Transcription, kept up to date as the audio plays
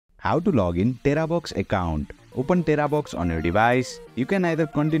How to log in Terabox account. Open Terabox on your device. You can either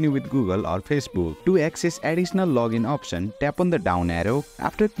continue with Google or Facebook. To access additional login option, tap on the down arrow.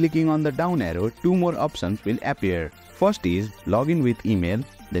 After clicking on the down arrow, two more options will appear. First is login with email,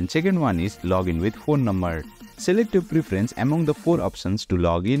 then second one is login with phone number. Select your preference among the four options to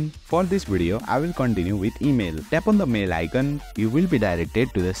log in. For this video, I will continue with email. Tap on the mail icon. You will be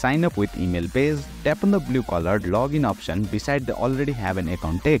directed to the sign up with email page. Tap on the blue colored login option beside the already have an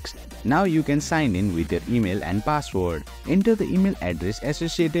account text. Now you can sign in with your email and password. Enter the email address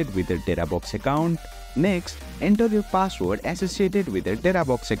associated with your Terabox account. Next, enter your password associated with your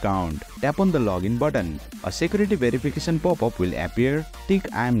Terabox account. Tap on the login button. A security verification pop-up will appear.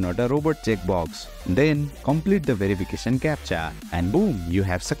 Tick I am not a robot checkbox. Then, complete the verification captcha. And boom, you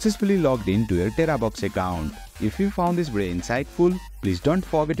have successfully logged into your Terabox account. If you found this video insightful, please don't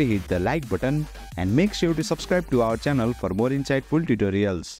forget to hit the like button and make sure to subscribe to our channel for more insightful tutorials.